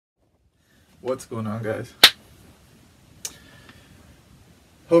What's going on, guys?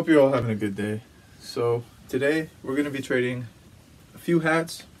 Hope you're all having a good day. So today we're going to be trading a few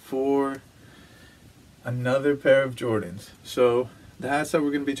hats for another pair of Jordans. So the hats that we're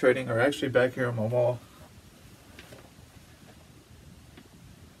going to be trading are actually back here on my wall.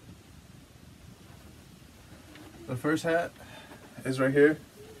 The first hat is right here.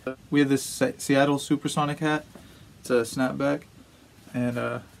 We have this Seattle Supersonic hat. It's a snapback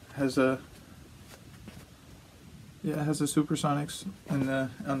and has a Supersonics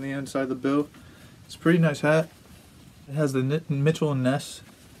on the inside of the bill. It's a pretty nice hat. It has the Mitchell & Ness,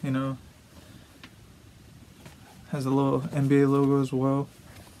 you know. Has a little NBA logo as well.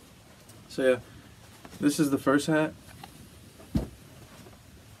 So yeah, this is the first hat.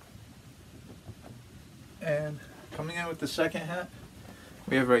 And coming in with the second hat,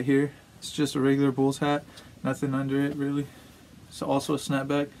 we have right here. It's just a regular Bulls hat, nothing under it really. It's also a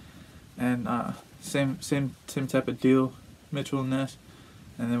snapback, and same type of deal, Mitchell & Ness.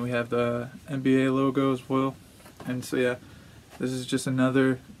 And then we have the NBA logo as well. And so yeah, this is just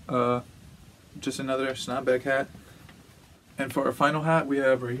another snapback hat. And for our final hat, we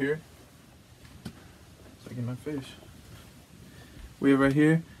have right here. It's like in my face. We have right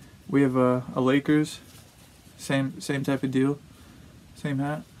here. We have a Lakers, same type of deal, same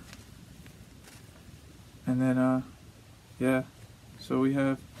hat. And then yeah, so we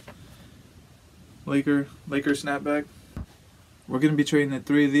have Laker snapback. We're gonna be trading the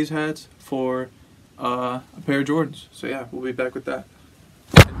 3 of these hats for a pair of Jordans. So yeah, we'll be back with that.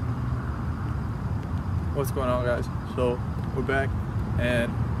 What's going on, guys? So we're back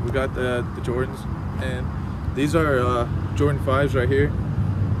and we got the Jordans, and these are Jordan 5s right here,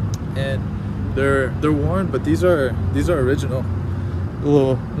 and they're worn, but these are original. A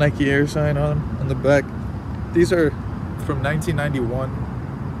little Nike Air sign on the back. These are from 1991,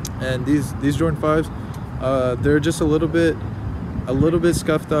 and these Jordan 5s, they're just a little bit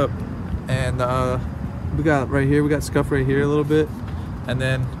scuffed up, and we got scuff right here a little bit, and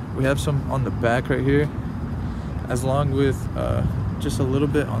then we have some on the back right here, as long with just a little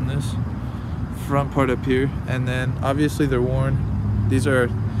bit on this front part up here. And then obviously they're worn. These are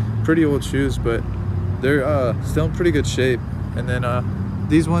pretty old shoes, but they're still in pretty good shape. And then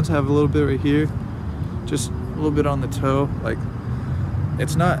these ones have a little bit right here, just a little bit on the toe. Like,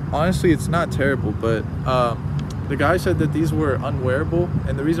 it's not, honestly, it's not terrible, but the guy said that these were unwearable,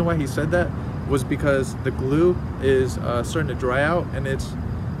 and the reason why he said that was because the glue is starting to dry out, and it's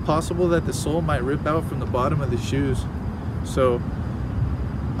possible that the sole might rip out from the bottom of the shoes. So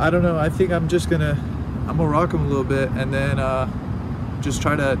I don't know, I think I'm gonna rock them a little bit, and then just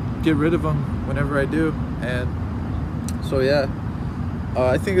try to get rid of them whenever I do. And so yeah,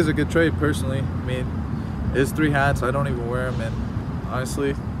 I think it's a good trade personally. I mean, it's 3 hats, I don't even wear them, and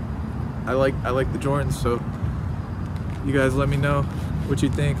honestly I like the Jordans. So you guys let me know what you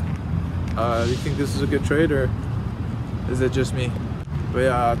think. Do you think this is a good trade, or is it just me? But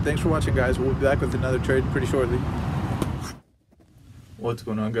yeah, thanks for watching, guys. We'll be back with another trade pretty shortly. What's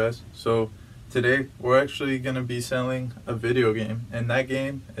going on, guys? So today we're actually going to be selling a video game, and that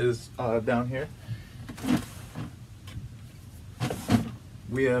game is down here.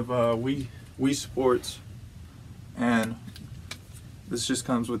 We have Wii Sports, and this just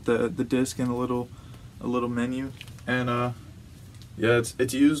comes with the disc and a little menu. And yeah,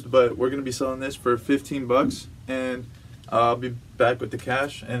 it's used, but we're gonna be selling this for 15 bucks, and I'll be back with the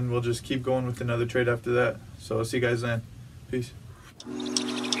cash, and we'll just keep going with another trade after that. So I'll see you guys then. Peace.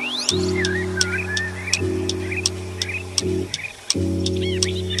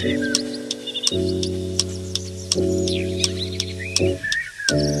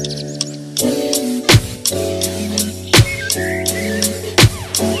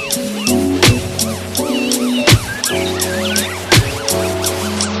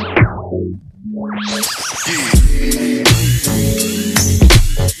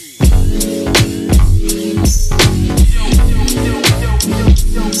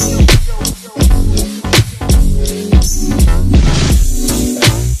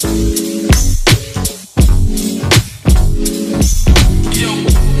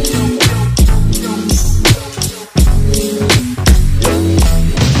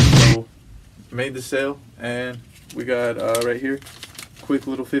 Made the sale, and we got right here, quick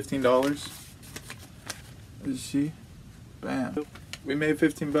little $15. As you see, bam, we made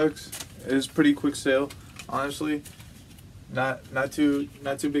 15 bucks. It was a pretty quick sale, honestly. Not too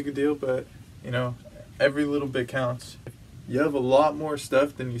big a deal, but you know, every little bit counts. You have a lot more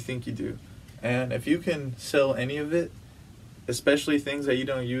stuff than you think you do, and if you can sell any of it, especially things that you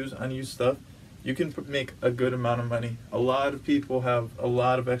don't use, unused stuff, you can make a good amount of money. A lot of people have a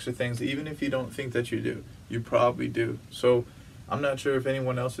lot of extra things, even if you don't think that you do. You probably do. So I'm not sure if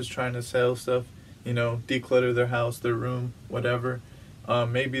anyone else is trying to sell stuff, you know, declutter their house, their room, whatever.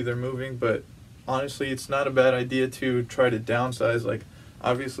 Maybe they're moving, but honestly, it's not a bad idea to try to downsize. Like,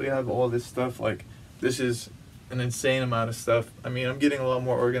 obviously I have all this stuff. Like, this is an insane amount of stuff. I mean, I'm getting a lot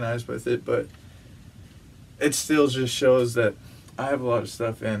more organized with it, but it still just shows that I have a lot of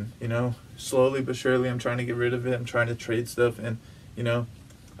stuff, and, you know, slowly but surely I'm trying to get rid of it. I'm trying to trade stuff, and, you know,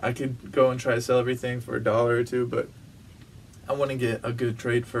 I could go and try to sell everything for $1 or $2, but I want to get a good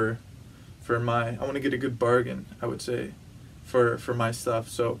trade I want to get a good bargain, I would say, for my stuff.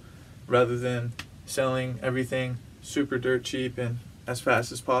 So rather than selling everything super dirt cheap and as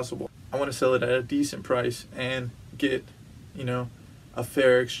fast as possible, I want to sell it at a decent price and get, you know, a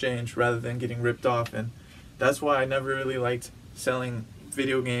fair exchange rather than getting ripped off. And that's why I never really liked selling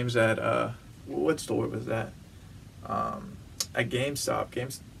video games at what store was that? At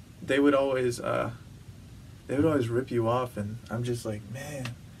GameStop. They would always rip you off, and I'm just like, man,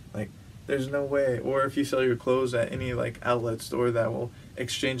 like, there's no way. Or if you sell your clothes at any like outlet store that will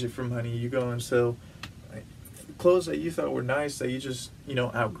exchange it for money, you go and sell like clothes that you thought were nice that you just, you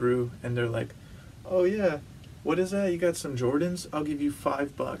know, outgrew, and they're like, oh yeah, what is that? You got some Jordans? I'll give you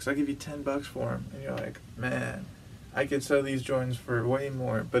 $5. I'll give you $10 for them. And you're like, man, I could sell these Jordans for way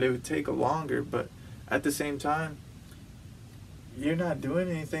more, but it would take longer. But at the same time, you're not doing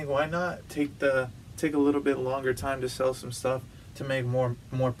anything. Why not take a little bit longer time to sell some stuff to make more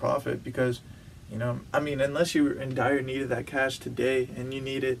profit? Because, you know, I mean, unless you're in dire need of that cash today and you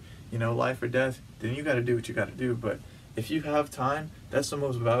need it, you know, life or death, then you got to do what you got to do. But if you have time, that's the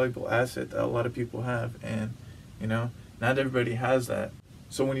most valuable asset that a lot of people have, and, you know, not everybody has that.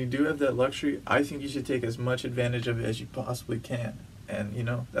 So when you do have that luxury, I think you should take as much advantage of it as you possibly can. And, you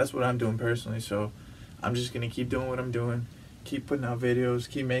know, that's what I'm doing personally. So I'm just going to keep doing what I'm doing, keep putting out videos,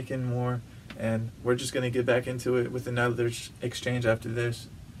 keep making more, and we're just going to get back into it with another exchange after this.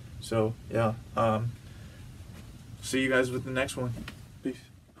 So, yeah, see you guys with the next one. Peace.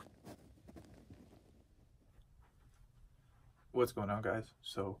 What's going on, guys?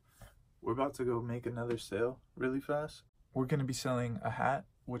 So we're about to go make another sale really fast. We're going to be selling a hat,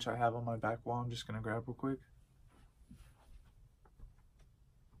 which I have on my back wall. I'm just going to grab real quick.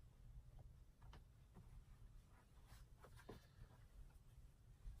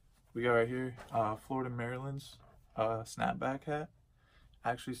 We got right here, Florida Maryland's SnapBack hat.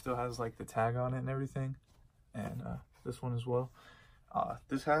 Actually still has like the tag on it and everything. And this one as well.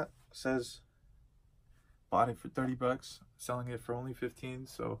 This hat says bought it for $30, selling it for only 15.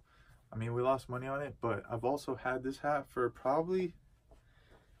 So, I mean, we lost money on it, but I've also had this hat for probably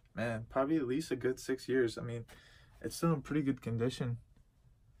at least a good 6 years. I mean, it's still in pretty good condition.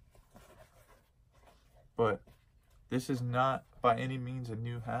 But this is not by any means a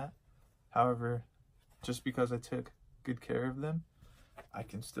new hat. However, just because I took good care of them, I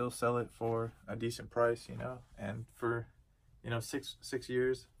can still sell it for a decent price, you know. And for, you know, six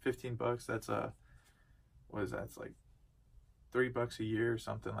years, $15, that's what is that? It's like $3 a year or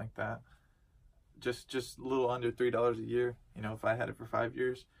something like that. Just a little under $3 a year. You know, if I had it for 5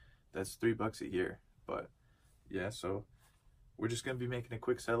 years, that's $3 a year. But yeah, so we're just gonna be making a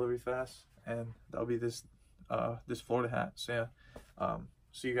quick sale really fast, and that'll be this Florida hat. So yeah,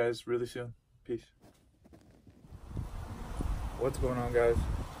 see you guys really soon. Peace. What's going on, guys?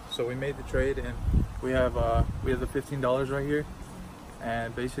 So we made the trade, and we have the $15 right here,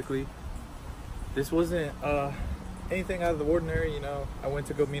 and basically this wasn't anything out of the ordinary. You know, I went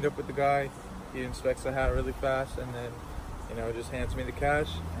to go meet up with the guy. He inspects the hat really fast, and then, you know, just hands me the cash,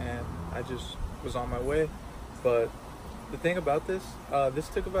 and I just was on my way. But the thing about this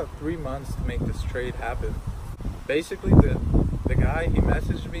took about 3 months to make this trade happen. Basically, the guy, he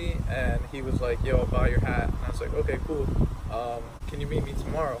messaged me and he was like, yo, I'll buy your hat. And I was like, okay, cool. Can you meet me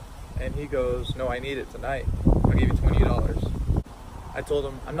tomorrow? And he goes, no, I need it tonight. I'll give you $20. I told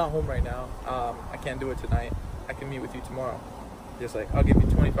him, I'm not home right now. I can't do it tonight. I can meet with you tomorrow. He's like, I'll give you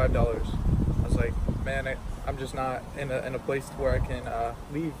 $25. I was like, man, I'm just not in a place where I can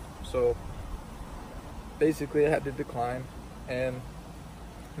leave. So basically I had to decline, and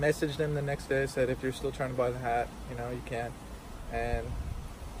messaged him the next day. I said, if you're still trying to buy the hat, you know, you can. And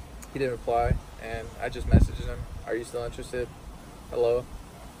he didn't reply, and I just messaged him, are you still interested? Hello?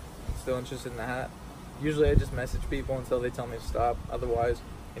 Still interested in the hat? Usually I just message people until they tell me to stop. Otherwise,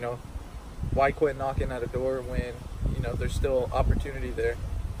 you know, why quit knocking at a door when, you know, there's still opportunity there?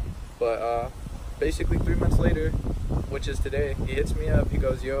 But basically 3 months later, which is today, he hits me up. He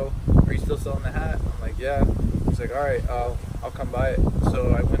goes, yo, are you still selling the hat? I'm like, yeah. He's like, all right, I'll come buy it.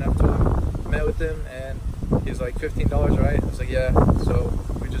 So I went up to him. met with him, and he's like, $15, right? I was like, yeah. So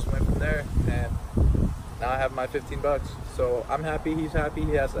we just went from there, and now I have my 15 bucks. So I'm happy, he's happy,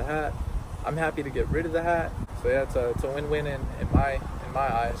 he has the hat. I'm happy to get rid of the hat. So yeah, it's a win-win in my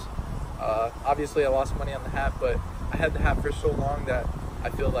eyes. Obviously I lost money on the hat, but I had the hat for so long that I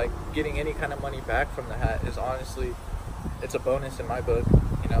feel like getting any kind of money back from the hat is honestly, it's a bonus in my book.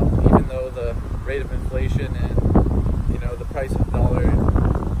 You know, even though the rate of inflation and, you know, the price of the dollar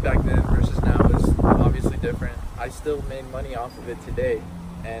back then versus now is obviously different, I still made money off of it today.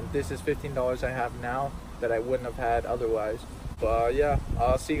 And this is $15 I have now that I wouldn't have had otherwise. But yeah,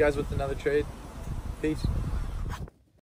 I'll see you guys with another trade. Peace.